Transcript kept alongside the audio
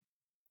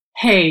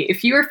Hey,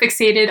 if you are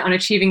fixated on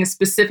achieving a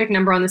specific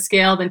number on the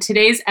scale, then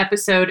today's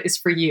episode is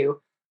for you.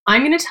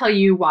 I'm going to tell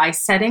you why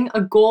setting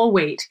a goal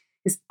weight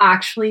is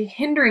actually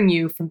hindering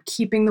you from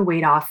keeping the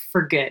weight off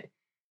for good.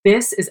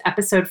 This is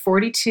episode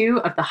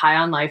 42 of the High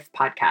on Life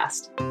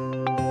podcast.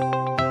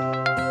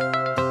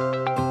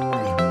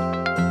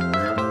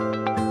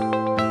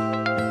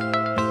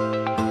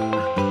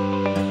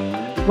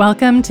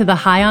 Welcome to the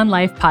High on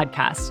Life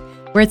podcast,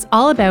 where it's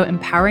all about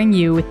empowering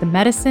you with the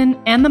medicine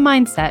and the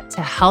mindset to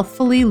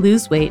healthfully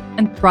lose weight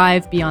and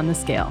thrive beyond the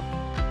scale.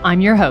 I'm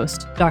your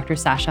host, Dr.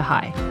 Sasha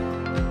High.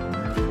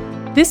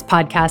 This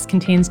podcast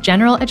contains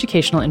general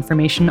educational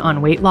information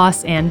on weight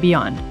loss and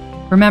beyond.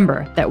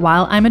 Remember that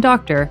while I'm a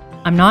doctor,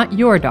 I'm not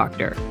your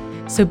doctor,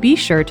 so be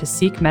sure to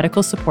seek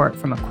medical support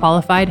from a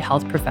qualified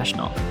health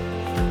professional.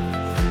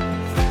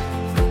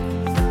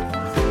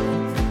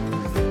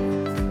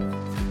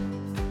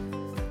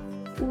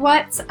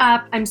 What's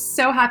up? I'm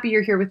so happy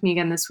you're here with me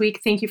again this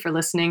week. Thank you for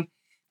listening.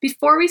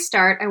 Before we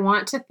start, I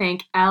want to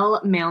thank Elle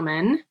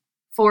Mailman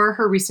for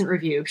her recent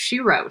review.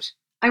 She wrote,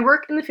 "I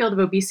work in the field of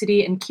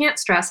obesity and can't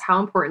stress how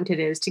important it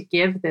is to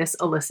give this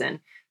a listen.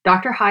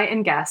 Dr. High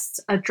and guests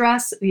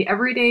address the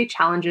everyday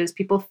challenges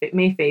people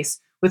may face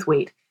with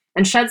weight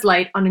and sheds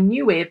light on a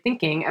new way of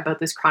thinking about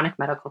this chronic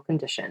medical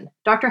condition.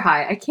 Dr.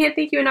 High, I can't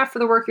thank you enough for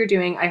the work you're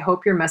doing. I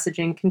hope your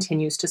messaging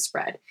continues to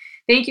spread."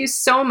 Thank you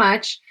so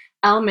much,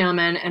 Elle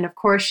Mailman, and of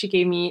course, she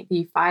gave me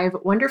the 5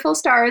 wonderful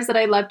stars that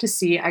I love to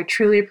see. I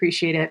truly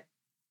appreciate it.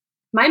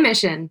 My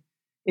mission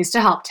is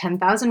to help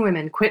 10,000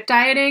 women quit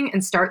dieting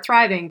and start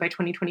thriving by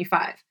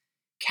 2025.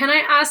 Can I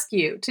ask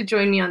you to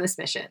join me on this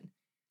mission?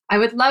 I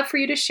would love for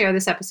you to share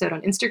this episode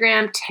on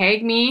Instagram,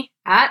 tag me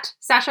at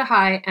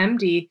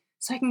SashaHighMD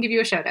so I can give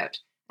you a shout out.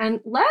 And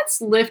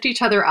let's lift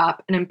each other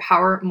up and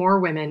empower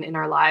more women in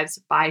our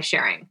lives by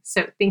sharing.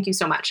 So thank you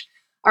so much.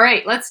 All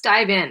right, let's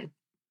dive in.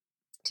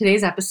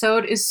 Today's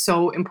episode is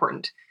so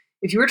important.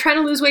 If you were trying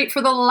to lose weight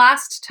for the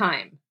last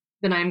time,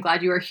 then I'm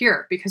glad you are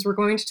here because we're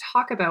going to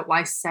talk about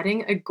why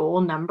setting a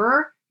goal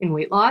number in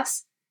weight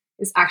loss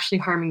is actually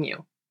harming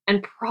you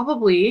and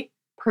probably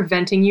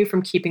preventing you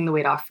from keeping the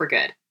weight off for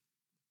good.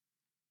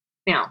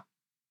 Now,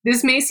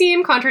 this may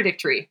seem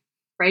contradictory,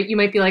 right? You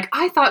might be like,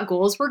 I thought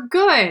goals were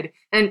good.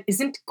 And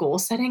isn't goal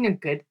setting a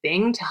good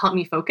thing to help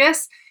me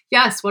focus?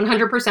 Yes,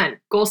 100%.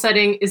 Goal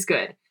setting is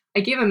good. I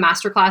gave a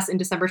masterclass in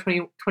December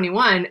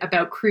 2021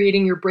 about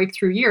creating your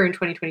breakthrough year in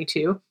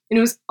 2022, and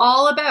it was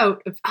all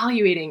about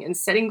evaluating and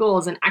setting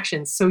goals and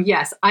actions. So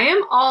yes, I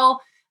am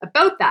all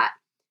about that.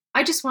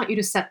 I just want you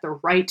to set the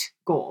right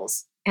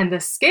goals, and the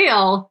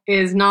scale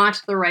is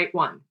not the right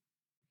one.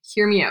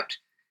 Hear me out.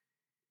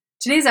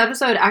 Today's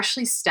episode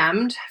actually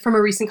stemmed from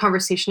a recent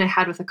conversation I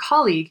had with a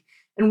colleague,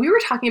 and we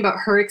were talking about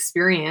her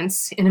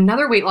experience in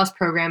another weight loss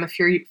program a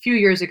few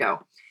years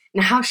ago,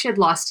 and how she had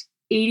lost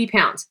 80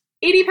 pounds.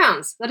 80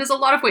 pounds, that is a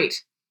lot of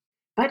weight.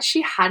 But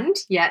she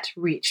hadn't yet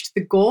reached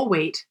the goal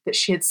weight that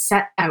she had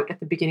set out at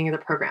the beginning of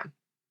the program.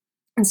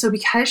 And so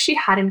because she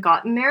hadn't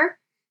gotten there,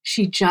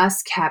 she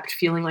just kept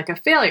feeling like a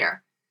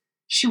failure.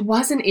 She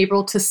wasn't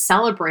able to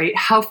celebrate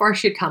how far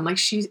she had come. Like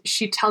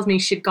she tells me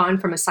she'd gone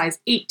from a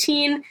size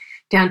 18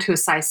 down to a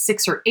size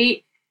 6 or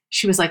 8.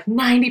 She was like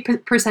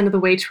 90% of the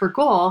way to her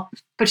goal,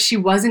 but she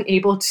wasn't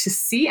able to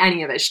see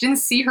any of it. She didn't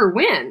see her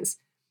wins.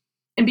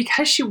 And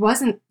because she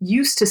wasn't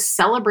used to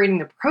celebrating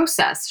the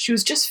process, she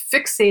was just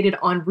fixated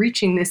on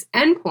reaching this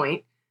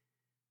endpoint.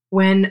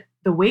 When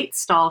the weight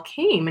stall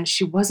came and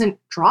she wasn't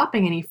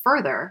dropping any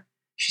further,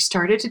 she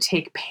started to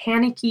take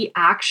panicky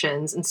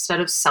actions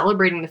instead of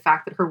celebrating the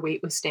fact that her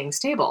weight was staying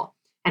stable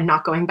and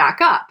not going back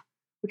up,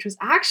 which was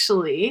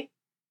actually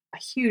a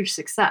huge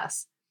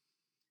success.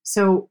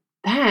 So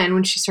then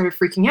when she started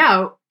freaking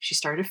out, she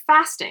started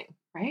fasting,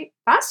 right?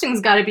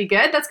 Fasting's got to be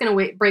good. That's going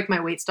to break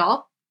my weight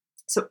stall.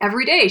 So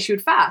every day she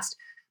would fast,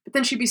 but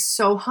then she'd be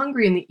so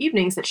hungry in the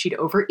evenings that she'd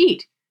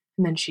overeat.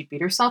 And then she'd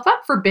beat herself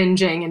up for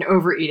binging and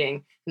overeating.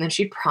 And then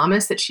she'd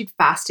promise that she'd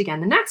fast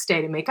again the next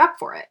day to make up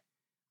for it.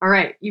 All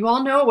right, you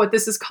all know what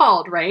this is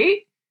called,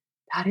 right?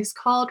 That is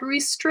called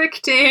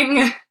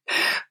restricting.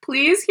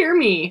 Please hear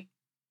me.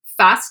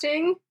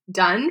 Fasting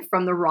done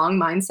from the wrong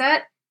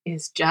mindset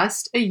is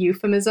just a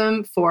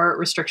euphemism for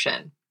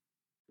restriction.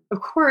 Of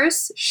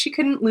course, she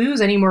couldn't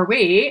lose any more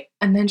weight,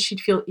 and then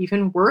she'd feel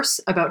even worse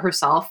about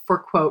herself for,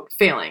 quote,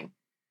 failing.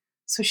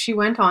 So she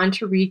went on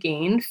to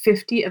regain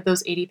 50 of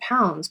those 80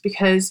 pounds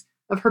because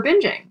of her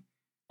binging.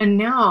 And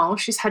now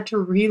she's had to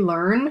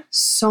relearn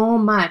so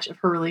much of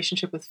her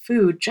relationship with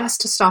food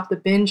just to stop the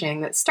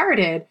binging that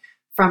started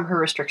from her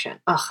restriction.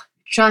 Ugh,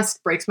 it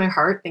just breaks my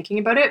heart thinking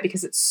about it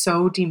because it's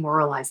so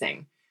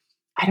demoralizing.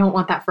 I don't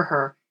want that for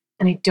her,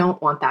 and I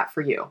don't want that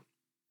for you.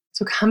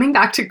 So coming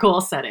back to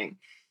goal setting,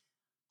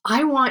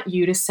 I want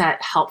you to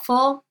set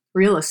helpful,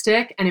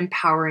 realistic, and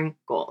empowering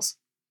goals.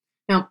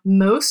 Now,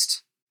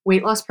 most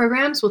weight loss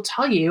programs will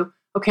tell you,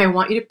 okay, I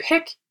want you to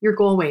pick your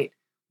goal weight.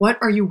 What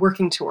are you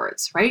working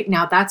towards, right?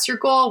 Now that's your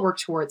goal, work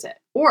towards it.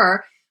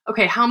 Or,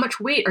 okay, how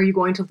much weight are you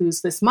going to lose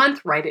this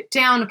month? Write it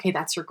down. Okay,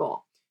 that's your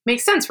goal.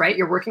 Makes sense, right?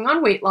 You're working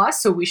on weight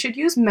loss, so we should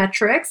use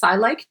metrics. I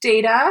like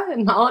data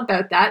and all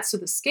about that. So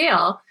the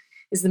scale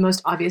is the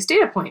most obvious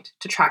data point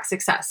to track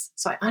success.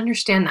 So I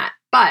understand that.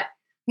 But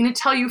I'm going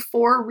to tell you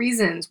 4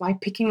 reasons why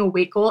picking a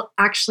weight goal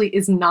actually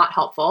is not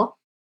helpful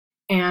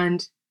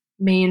and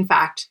may, in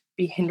fact,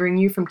 be hindering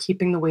you from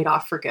keeping the weight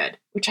off for good,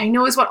 which I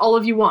know is what all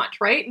of you want,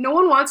 right? No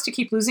one wants to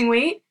keep losing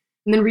weight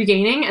and then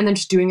regaining and then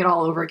just doing it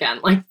all over again.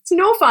 Like, it's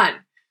no fun.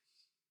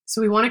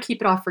 So we want to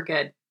keep it off for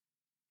good.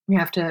 We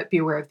have to be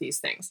aware of these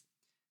things.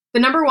 The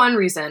number 1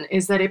 reason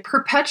is that it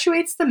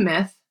perpetuates the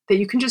myth that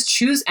you can just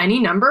choose any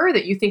number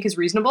that you think is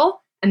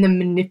reasonable and then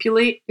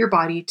manipulate your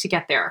body to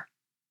get there.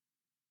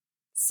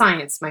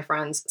 Science, my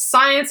friends.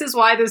 Science is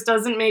why this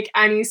doesn't make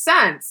any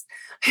sense.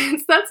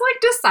 That's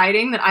like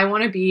deciding that I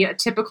want to be a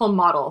typical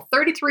model,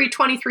 33,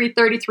 23,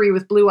 33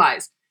 with blue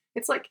eyes.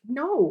 It's like,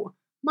 no,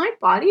 my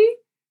body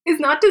is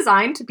not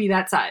designed to be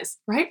that size,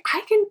 right?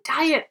 I can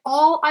diet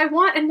all I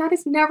want, and that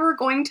is never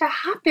going to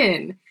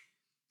happen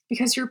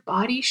because your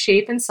body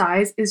shape and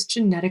size is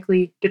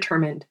genetically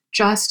determined,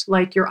 just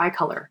like your eye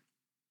color.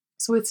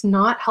 So it's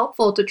not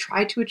helpful to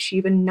try to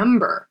achieve a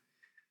number,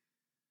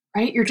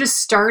 right? You're just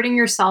starting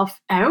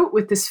yourself out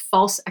with this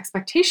false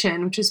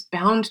expectation, which is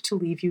bound to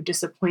leave you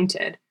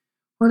disappointed.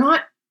 We're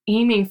not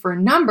aiming for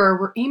a number.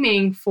 We're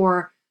aiming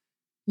for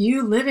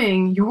you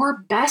living your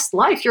best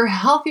life, your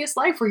healthiest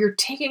life, where you're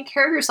taking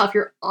care of yourself,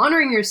 you're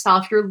honoring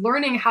yourself, you're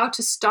learning how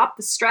to stop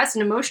the stress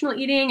and emotional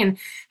eating and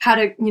how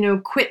to,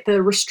 quit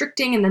the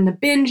restricting and then the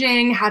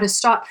binging, how to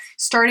stop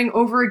starting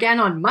over again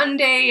on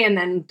Monday and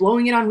then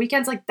blowing it on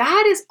weekends. Like,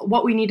 that is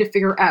what we need to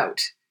figure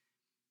out.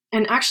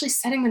 And actually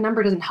setting the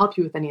number doesn't help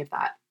you with any of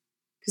that.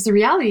 Because the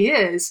reality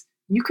is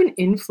you can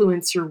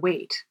influence your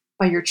weight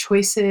by your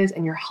choices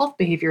and your health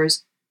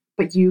behaviors,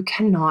 but you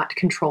cannot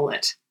control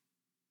it.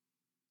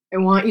 I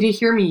want you to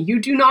hear me.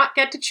 You do not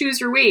get to choose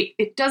your weight.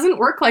 It doesn't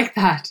work like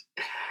that.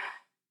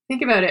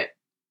 Think about it.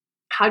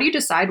 How do you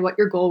decide what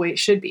your goal weight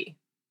should be?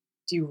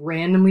 Do you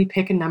randomly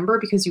pick a number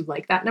because you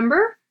like that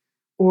number?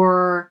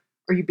 Or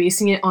are you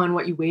basing it on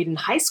what you weighed in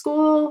high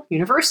school,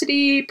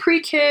 university,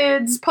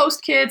 pre-kids,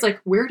 post-kids?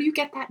 Like, where do you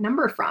get that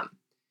number from?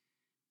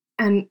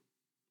 And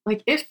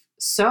like, if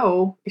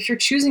you're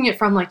choosing it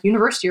from like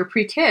university or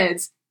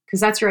pre-kids,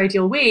 because that's your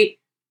ideal weight,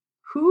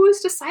 who's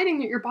deciding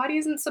that your body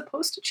isn't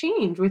supposed to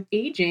change with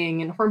aging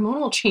and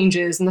hormonal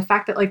changes and the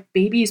fact that like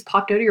babies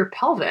popped out of your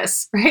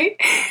pelvis, right?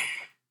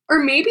 Or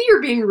maybe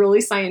you're being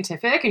really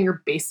scientific and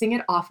you're basing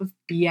it off of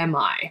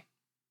BMI.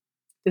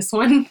 This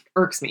one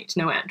irks me to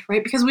no end,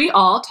 right? Because we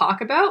all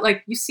talk about,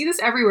 like, you see this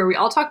everywhere. We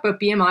all talk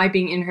about BMI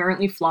being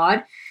inherently flawed.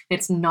 And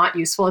it's not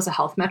useful as a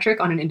health metric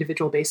on an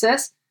individual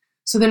basis.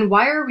 So then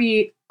why are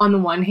we, on the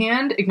one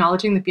hand,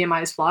 acknowledging that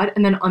BMI is flawed,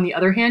 and then on the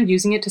other hand,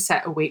 using it to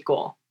set a weight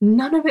goal?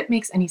 None of it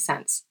makes any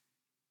sense.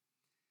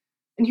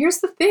 And here's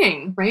the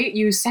thing, right?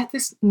 You set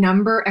this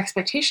number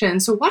expectation.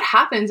 So what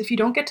happens if you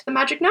don't get to the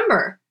magic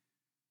number?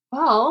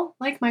 Well,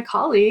 like my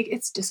colleague,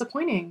 it's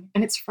disappointing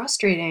and it's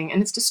frustrating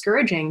and it's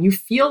discouraging. You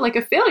feel like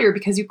a failure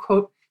because you,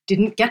 quote,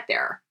 didn't get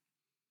there.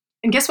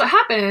 And guess what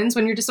happens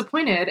when you're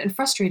disappointed and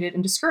frustrated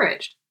and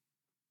discouraged?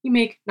 You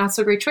make not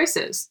so great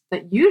choices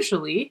that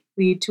usually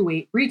lead to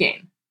weight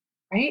regain,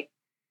 right?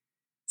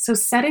 So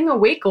setting a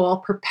weight goal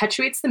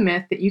perpetuates the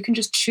myth that you can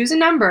just choose a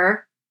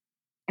number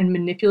and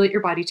manipulate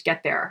your body to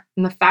get there.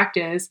 And the fact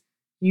is,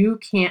 you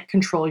can't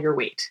control your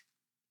weight.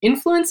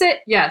 Influence it,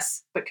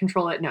 yes, but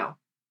control it, no.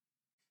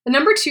 The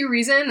number 2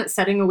 reason that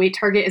setting a weight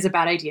target is a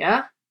bad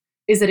idea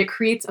is that it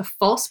creates a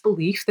false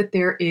belief that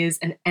there is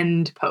an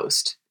end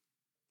post.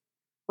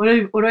 What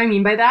do I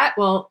mean by that?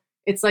 Well,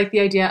 it's like the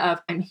idea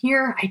of, I'm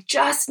here, I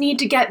just need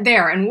to get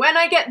there. And when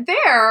I get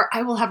there,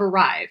 I will have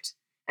arrived.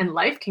 And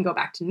life can go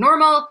back to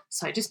normal,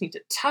 so I just need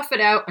to tough it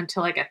out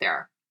until I get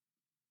there.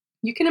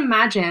 You can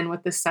imagine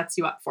what this sets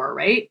you up for,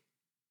 right?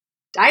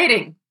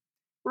 Dieting,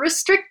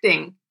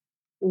 restricting,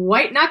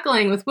 white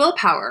knuckling with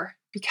willpower,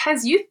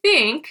 because you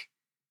think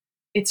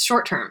it's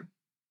short term.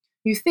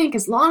 You think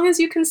as long as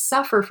you can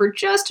suffer for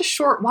just a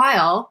short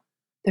while,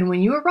 then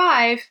when you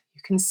arrive,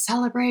 you can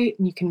celebrate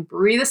and you can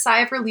breathe a sigh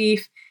of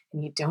relief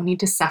and you don't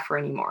need to suffer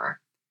anymore.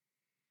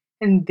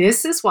 And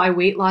this is why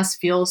weight loss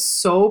feels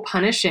so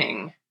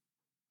punishing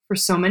for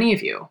so many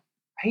of you,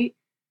 right?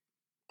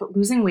 But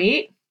losing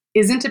weight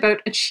isn't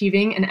about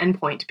achieving an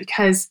endpoint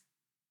because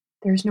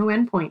there's no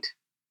endpoint.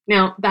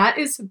 Now, that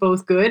is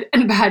both good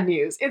and bad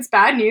news. It's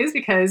bad news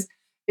because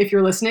if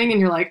you're listening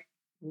and you're like,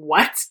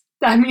 what?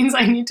 That means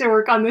I need to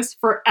work on this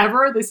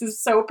forever? This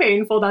is so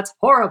painful. That's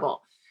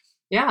horrible.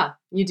 Yeah,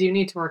 you do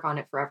need to work on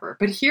it forever.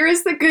 But here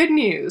is the good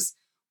news.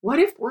 What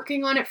if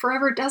working on it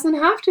forever doesn't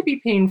have to be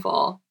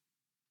painful?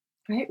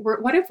 Right?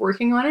 What if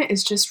working on it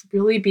is just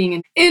really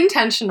being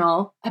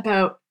intentional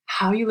about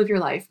how you live your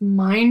life,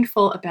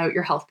 mindful about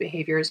your health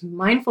behaviors,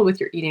 mindful with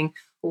your eating,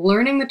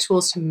 learning the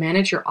tools to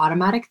manage your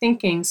automatic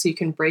thinking so you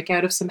can break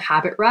out of some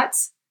habit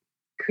ruts,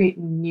 create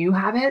new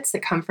habits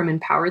that come from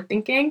empowered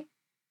thinking,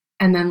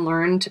 and then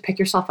learn to pick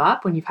yourself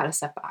up when you've had a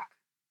setback,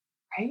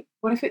 right?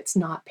 What if it's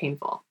not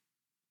painful?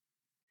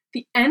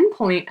 The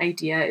endpoint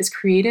idea is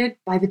created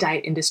by the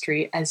diet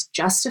industry as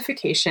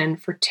justification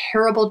for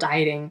terrible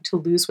dieting to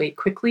lose weight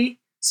quickly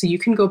so you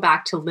can go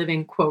back to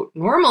living, quote,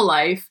 normal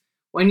life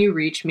when you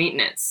reach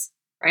maintenance,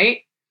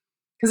 right?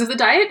 Because if the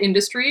diet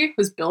industry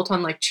was built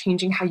on like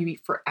changing how you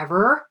eat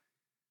forever,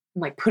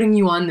 and like putting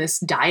you on this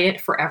diet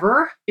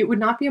forever, it would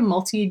not be a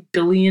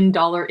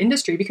multi-billion-dollar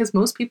industry because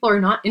most people are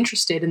not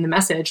interested in the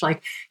message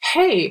like,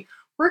 hey,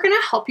 we're going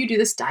to help you do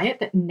this diet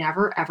that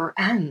never, ever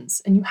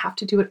ends. And you have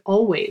to do it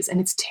always.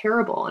 And it's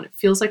terrible. And it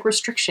feels like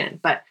restriction,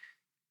 but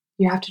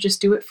you have to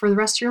just do it for the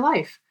rest of your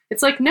life.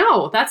 It's like,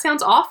 no, that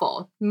sounds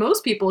awful.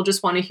 Most people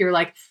just want to hear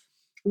like,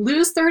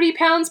 lose 30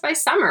 pounds by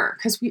summer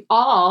because we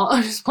all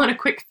just want a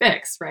quick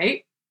fix,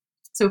 right?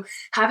 So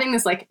having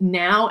this like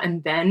now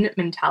and then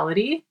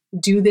mentality,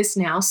 do this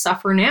now,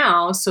 suffer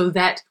now, so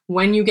that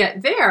when you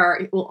get there,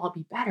 it will all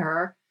be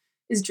better,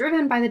 is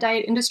driven by the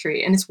diet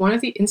industry. And it's one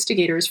of the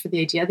instigators for the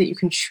idea that you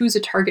can choose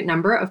a target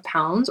number of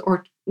pounds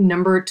or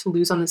number to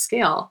lose on the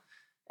scale.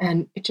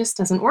 And it just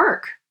doesn't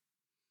work.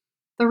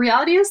 The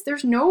reality is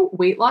there's no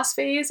weight loss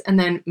phase and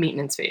then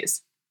maintenance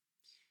phase.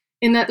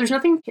 In that there's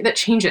nothing that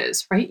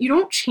changes, right? You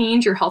don't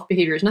change your health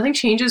behaviors. Nothing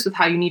changes with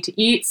how you need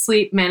to eat,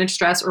 sleep, manage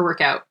stress, or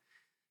work out.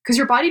 Because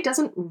your body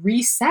doesn't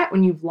reset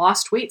when you've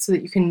lost weight so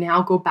that you can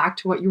now go back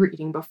to what you were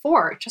eating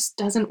before. It just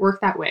doesn't work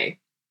that way.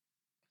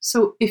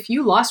 So if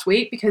you lost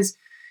weight because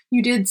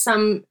you did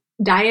some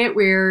diet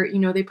where,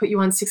 they put you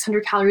on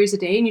 600 calories a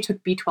day and you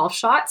took B12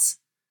 shots,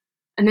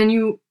 and then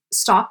you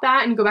stop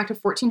that and you go back to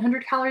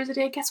 1400 calories a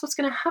day, guess what's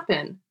going to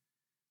happen?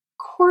 Of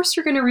course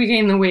you're going to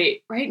regain the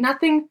weight, right?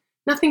 Nothing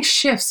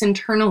shifts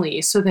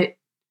internally so that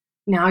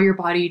now your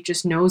body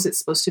just knows it's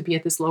supposed to be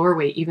at this lower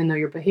weight even though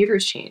your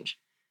behaviors change.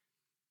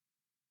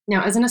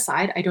 Now, as an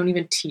aside, I don't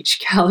even teach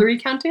calorie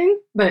counting,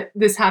 but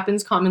this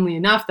happens commonly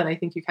enough that I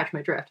think you catch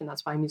my drift, and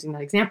that's why I'm using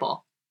that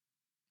example.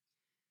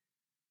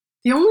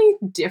 The only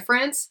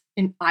difference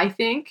I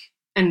think,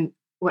 and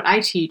what I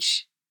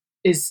teach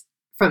is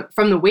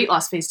from the weight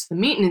loss phase to the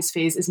maintenance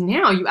phase is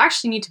now you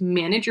actually need to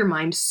manage your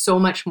mind so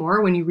much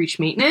more when you reach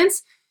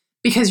maintenance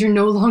because you're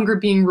no longer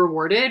being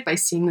rewarded by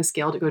seeing the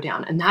scale to go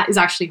down. And that is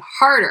actually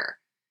harder.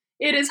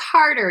 It is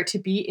harder to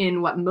be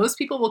in what most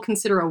people will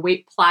consider a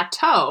weight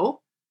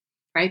plateau,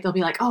 right? They'll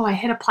be like, oh, I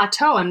hit a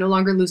plateau. I'm no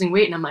longer losing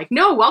weight. And I'm like,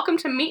 no, welcome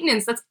to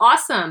maintenance. That's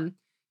awesome.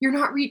 You're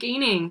not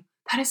regaining.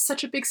 That is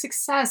such a big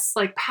success.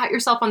 Like, pat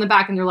yourself on the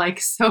back. And they're like,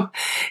 so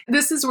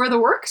this is where the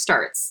work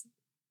starts.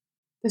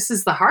 This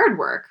is the hard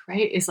work,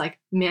 right? Is like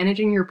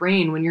managing your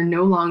brain when you're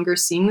no longer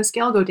seeing the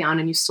scale go down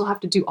and you still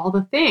have to do all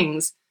the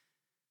things.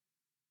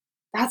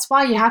 That's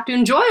why you have to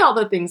enjoy all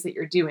the things that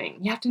you're doing.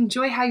 You have to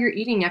enjoy how you're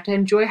eating. You have to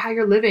enjoy how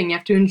you're living. You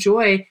have to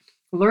enjoy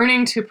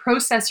learning to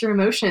process your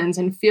emotions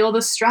and feel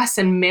the stress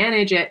and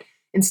manage it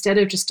instead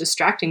of just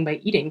distracting by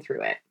eating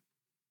through it.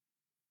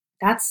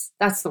 That's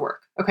the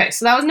work. Okay,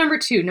 so that was number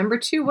 2. Number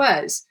 2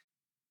 was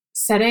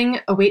setting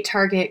a weight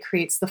target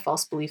creates the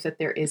false belief that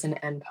there is an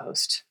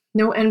endpost.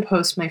 No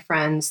endpost, my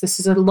friends. This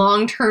is a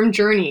long-term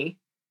journey.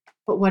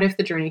 But what if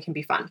the journey can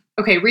be fun?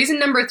 Okay, reason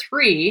number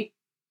 3,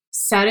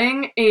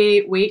 setting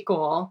a weight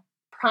goal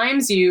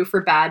primes you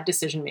for bad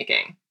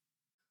decision-making.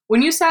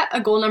 When you set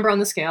a goal number on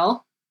the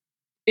scale,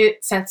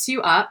 it sets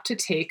you up to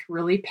take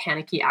really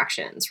panicky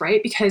actions,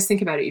 right? Because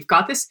think about it. You've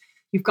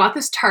got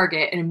this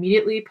target and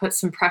immediately put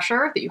some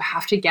pressure that you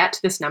have to get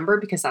to this number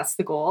because that's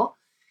the goal.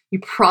 You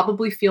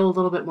probably feel a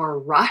little bit more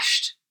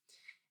rushed.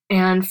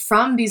 And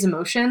from these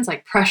emotions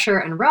like pressure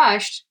and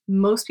rushed,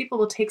 most people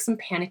will take some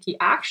panicky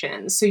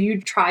actions. So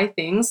you try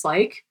things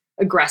like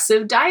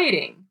aggressive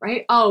dieting,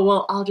 right? Oh,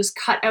 well, I'll just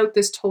cut out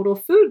this total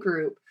food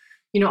group.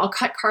 I'll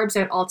cut carbs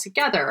out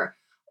altogether.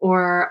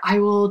 Or I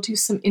will do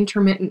some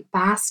intermittent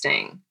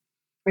fasting,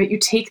 right? You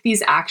take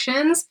these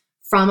actions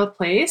from a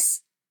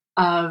place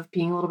of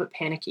being a little bit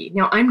panicky.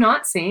 Now, I'm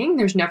not saying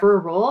there's never a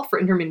role for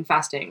intermittent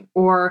fasting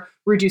or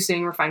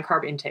reducing refined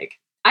carb intake.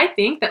 I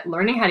think that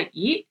learning how to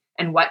eat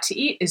and what to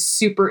eat is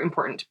super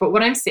important. But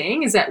what I'm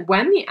saying is that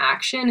when the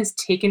action is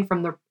taken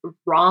from the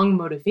wrong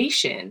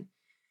motivation,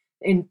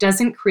 it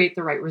doesn't create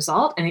the right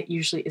result, and it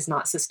usually is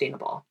not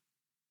sustainable.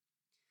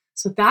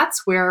 So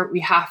that's where we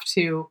have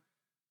to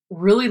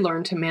really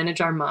learn to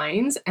manage our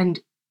minds and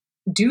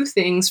do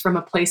things from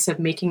a place of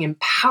making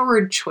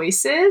empowered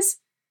choices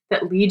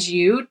that lead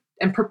you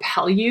and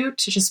propel you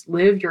to just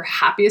live your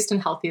happiest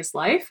and healthiest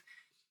life,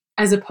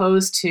 as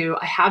opposed to,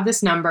 I have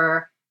this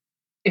number.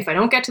 If I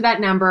don't get to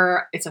that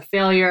number, it's a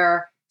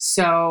failure.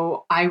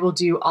 So I will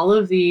do all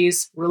of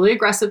these really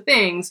aggressive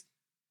things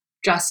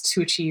just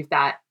to achieve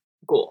that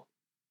goal.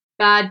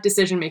 Bad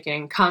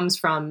decision-making comes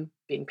from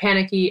being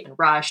panicky and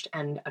rushed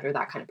and under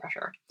that kind of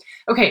pressure.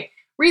 Okay.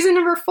 Reason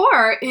number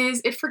 4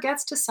 is it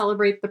forgets to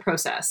celebrate the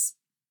process.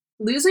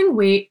 Losing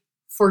weight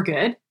for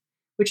good,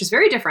 which is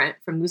very different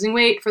from losing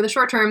weight for the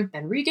short term,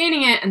 then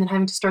regaining it, and then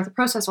having to start the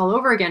process all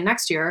over again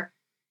next year,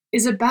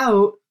 is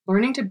about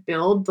learning to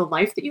build the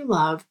life that you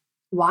love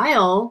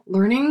while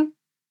learning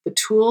the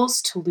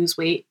tools to lose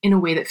weight in a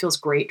way that feels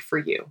great for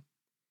you.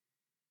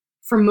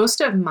 For most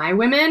of my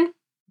women,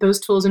 those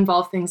tools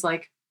involve things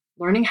like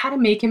learning how to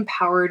make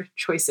empowered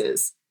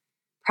choices,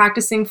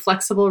 practicing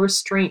flexible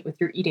restraint with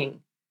your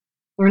eating,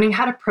 learning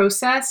how to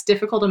process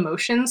difficult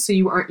emotions so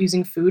you aren't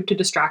using food to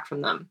distract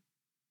from them,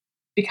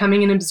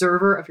 becoming an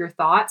observer of your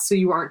thoughts so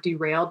you aren't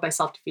derailed by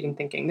self-defeating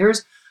thinking.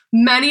 There's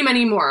many,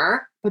 many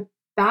more, but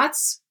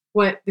that's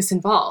what this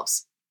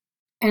involves.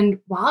 And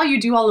while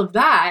you do all of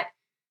that,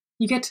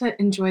 you get to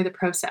enjoy the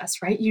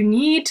process, right? You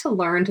need to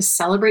learn to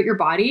celebrate your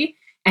body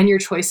and your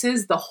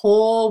choices the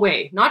whole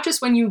way, not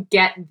just when you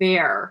get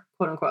there,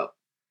 quote unquote.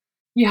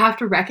 You have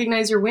to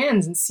recognize your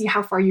wins and see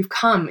how far you've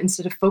come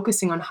instead of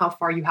focusing on how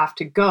far you have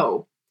to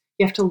go.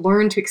 You have to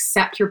learn to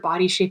accept your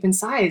body shape and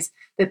size,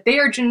 that they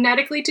are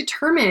genetically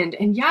determined.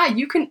 And yeah,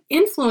 you can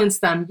influence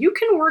them. You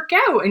can work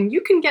out and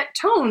you can get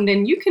toned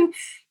and you can,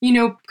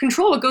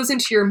 control what goes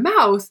into your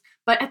mouth.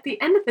 But at the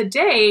end of the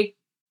day,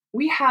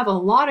 we have a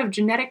lot of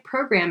genetic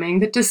programming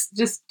that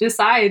just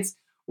decides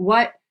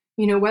what,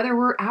 whether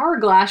we're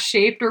hourglass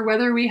shaped or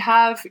whether we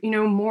have,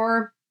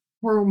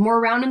 we're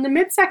more round in the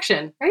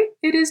midsection, right?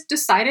 It is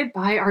decided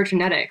by our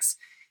genetics.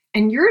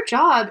 And your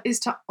job is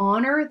to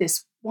honor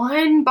this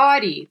one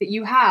body that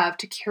you have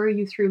to carry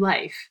you through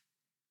life.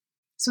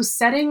 So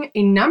setting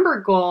a number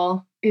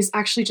goal is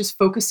actually just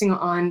focusing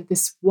on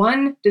this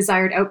one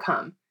desired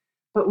outcome.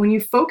 But when you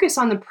focus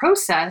on the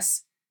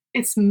process,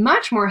 it's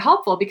much more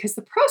helpful because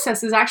the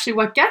process is actually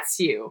what gets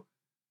you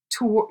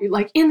to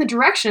in the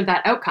direction of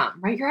that outcome,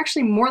 right? You're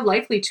actually more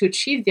likely to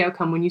achieve the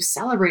outcome when you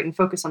celebrate and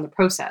focus on the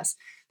process.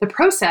 The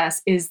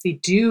process is the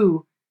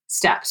do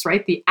steps,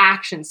 right? The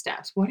action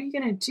steps. What are you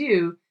going to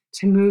do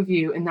to move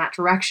you in that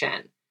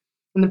direction?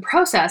 And the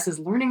process is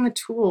learning the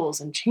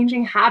tools and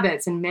changing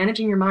habits and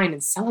managing your mind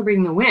and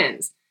celebrating the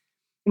wins.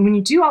 And when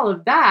you do all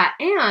of that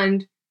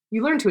and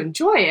you learn to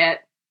enjoy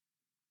it,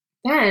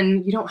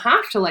 then you don't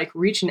have to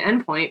reach an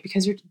endpoint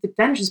because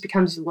then it just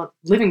becomes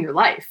living your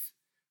life,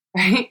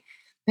 right?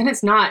 Then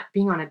it's not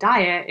being on a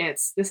diet.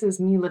 This is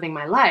me living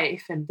my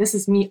life, and this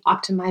is me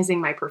optimizing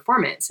my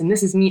performance, and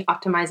this is me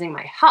optimizing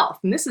my health,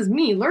 and this is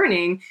me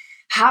learning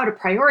how to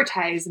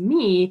prioritize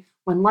me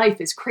when life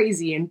is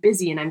crazy and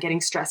busy and I'm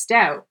getting stressed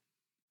out.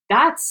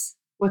 That's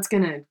what's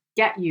going to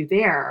get you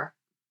there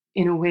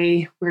in a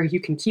way where you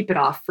can keep it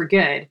off for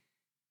good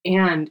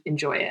and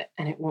enjoy it,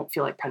 and it won't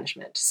feel like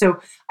punishment.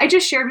 So I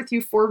just shared with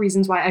you 4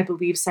 reasons why I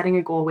believe setting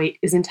a goal weight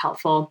isn't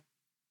helpful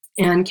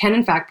and can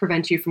in fact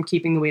prevent you from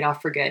keeping the weight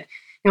off for good.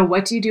 Now,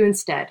 what do you do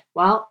instead?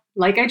 Well,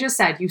 like I just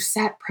said, you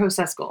set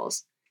process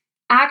goals,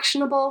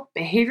 actionable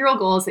behavioral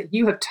goals that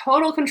you have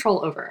total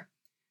control over,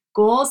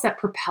 goals that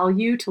propel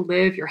you to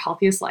live your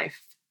healthiest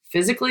life,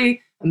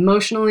 physically,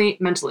 emotionally,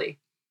 mentally,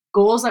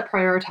 goals that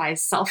prioritize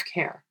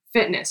self-care,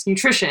 fitness,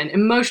 nutrition,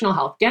 emotional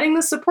health, getting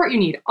the support you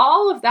need,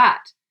 all of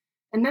that.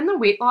 And then the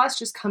weight loss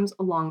just comes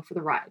along for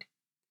the ride.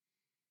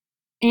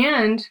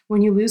 And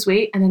when you lose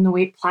weight and then the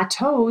weight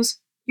plateaus,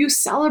 you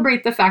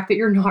celebrate the fact that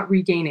you're not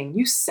regaining.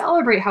 You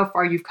celebrate how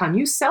far you've come.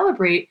 You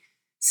celebrate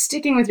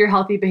sticking with your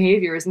healthy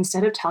behaviors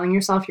instead of telling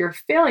yourself you're a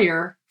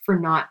failure for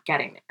not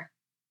getting there.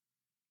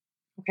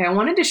 Okay, I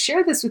wanted to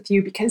share this with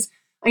you because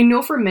I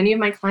know for many of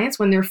my clients,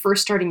 when they're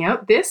first starting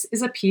out, this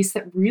is a piece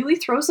that really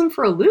throws them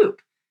for a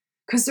loop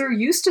because they're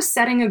used to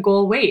setting a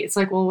goal weight. It's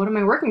like, well, what am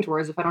I working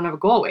towards if I don't have a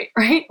goal weight,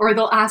 right? Or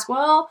they'll ask,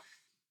 well,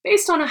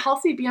 based on a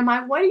healthy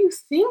BMI, what do you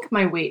think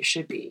my weight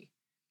should be?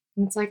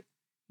 And it's like,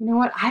 you know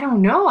what? I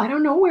don't know. I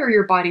don't know where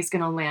your body's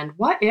going to land.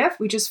 What if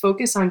we just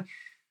focus on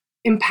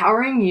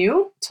empowering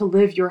you to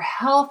live your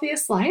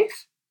healthiest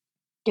life,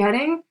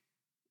 learning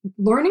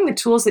the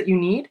tools that you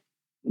need,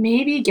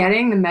 maybe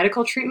getting the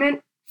medical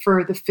treatment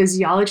for the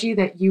physiology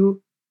that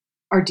you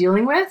are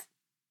dealing with,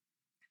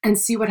 and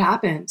see what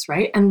happens,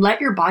 right? And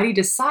let your body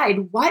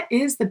decide what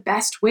is the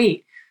best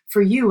weight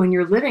for you when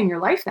you're living your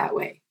life that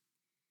way.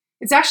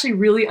 It's actually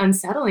really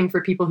unsettling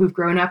for people who've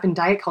grown up in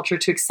diet culture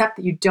to accept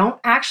that you don't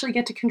actually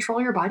get to control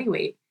your body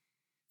weight.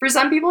 For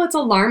some people, it's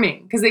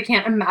alarming because they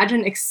can't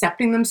imagine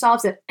accepting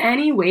themselves at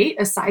any weight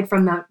aside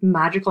from that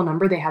magical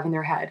number they have in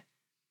their head.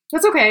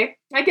 That's okay.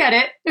 I get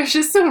it. There's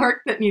just some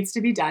work that needs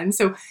to be done.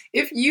 So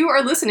if you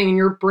are listening and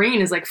your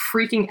brain is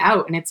freaking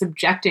out and it's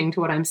objecting to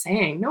what I'm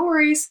saying, no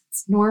worries.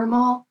 It's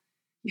normal.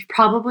 You've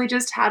probably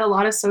just had a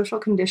lot of social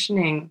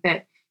conditioning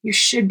that you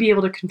should be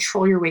able to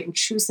control your weight and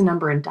choose the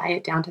number and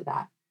diet down to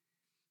that.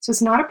 So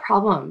it's not a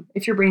problem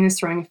if your brain is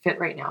throwing a fit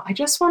right now. I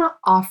just want to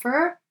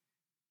offer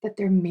that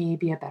there may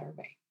be a better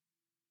way.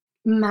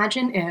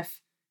 Imagine if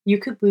you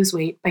could lose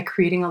weight by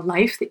creating a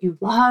life that you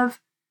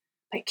love,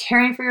 by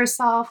caring for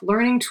yourself,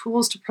 learning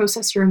tools to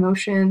process your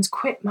emotions,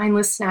 quit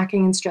mindless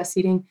snacking and stress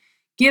eating,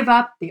 give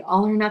up the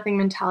all or nothing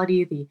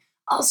mentality, the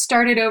I'll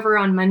start it over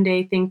on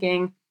Monday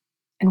thinking.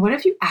 And what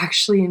if you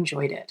actually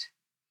enjoyed it?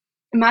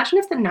 Imagine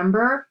if the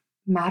number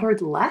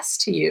mattered less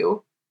to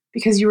you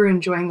because you were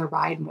enjoying the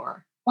ride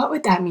more. What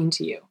would that mean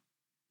to you?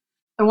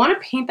 I want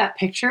to paint that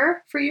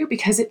picture for you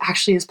because it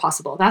actually is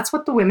possible. That's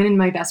what the women in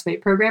my Best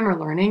Weight program are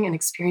learning and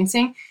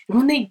experiencing. And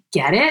when they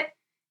get it,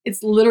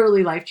 it's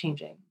literally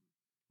life-changing.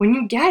 When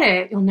you get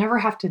it, you'll never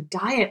have to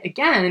diet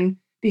again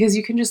because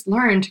you can just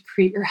learn to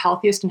create your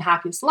healthiest and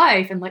happiest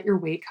life and let your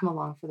weight come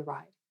along for the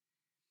ride.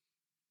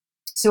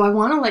 So I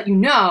want to let you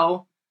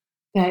know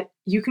that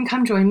you can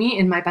come join me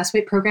in my Best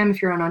Weight program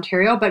if you're in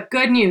Ontario. But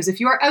good news, if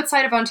you are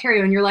outside of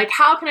Ontario and you're like,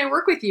 how can I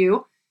work with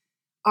you?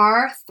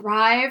 Our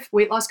Thrive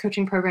weight loss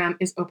coaching program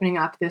is opening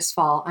up this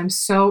fall. I'm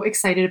so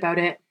excited about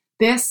it.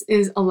 This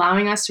is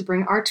allowing us to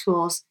bring our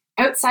tools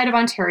outside of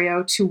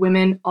Ontario to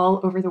women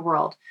all over the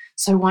world.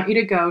 So I want you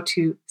to go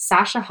to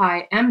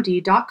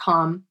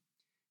sashahighmd.com,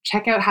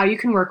 check out how you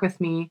can work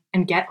with me,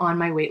 and get on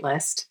my wait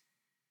list.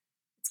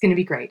 It's going to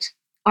be great.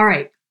 All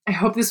right. I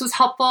hope this was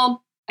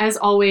helpful. As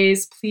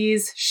always,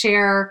 please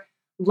share.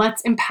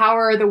 Let's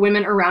empower the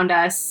women around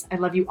us. I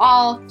love you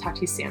all. Talk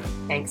to you soon.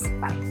 Thanks.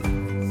 Bye.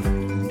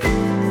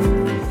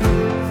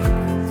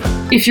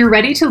 If you're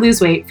ready to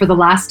lose weight for the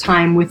last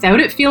time without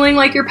it feeling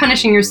like you're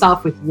punishing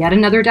yourself with yet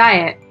another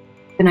diet,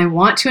 then I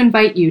want to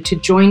invite you to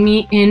join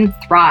me in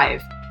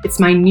Thrive. It's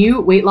my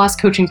new weight loss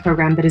coaching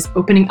program that is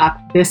opening up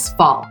this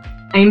fall.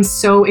 I am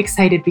so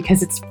excited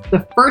because it's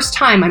the first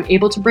time I'm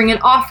able to bring an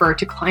offer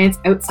to clients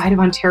outside of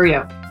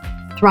Ontario.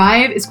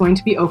 Thrive is going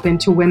to be open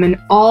to women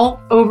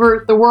all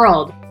over the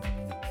world.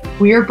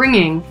 We are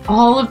bringing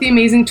all of the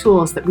amazing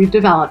tools that we've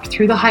developed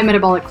through the High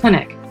Metabolic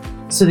Clinic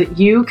so that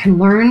you can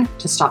learn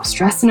to stop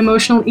stress and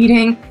emotional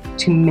eating,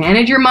 to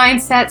manage your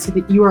mindset so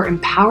that you are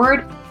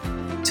empowered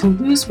to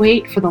lose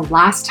weight for the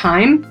last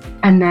time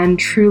and then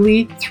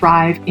truly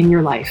thrive in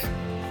your life.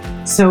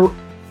 So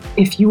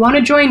if you want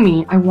to join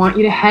me, I want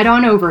you to head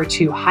on over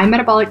to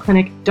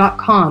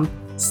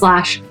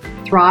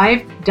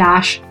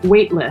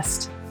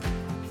highmetabolicclinic.com/thrive-waitlist.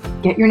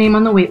 Get your name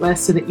on the waitlist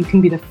so that you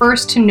can be the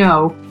first to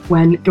know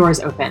when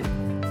doors open.